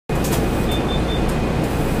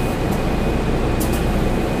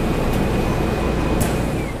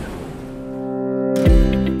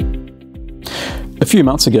A few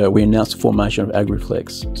months ago, we announced the formation of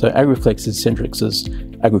AgriFlex. So AgriFlex is Centrex's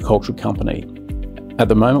agricultural company. At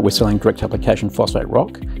the moment, we're selling direct application phosphate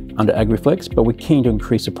rock under AgriFlex, but we're keen to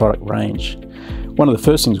increase the product range. One of the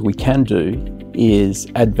first things we can do is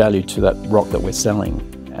add value to that rock that we're selling.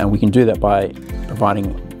 And we can do that by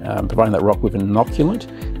providing that rock with an inoculant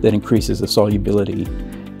that increases the solubility.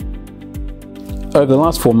 Over the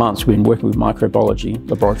last 4 months, we've been working with Microbiology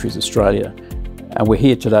Laboratories Australia, and we're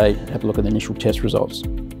here today to have a look at the initial test results.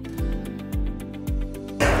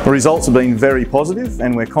 The results have been very positive,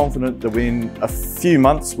 and we're confident that within a few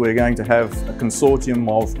months we're going to have a consortium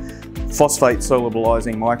of phosphate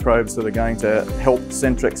solubilizing microbes that are going to help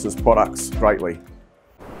Centrex's products greatly.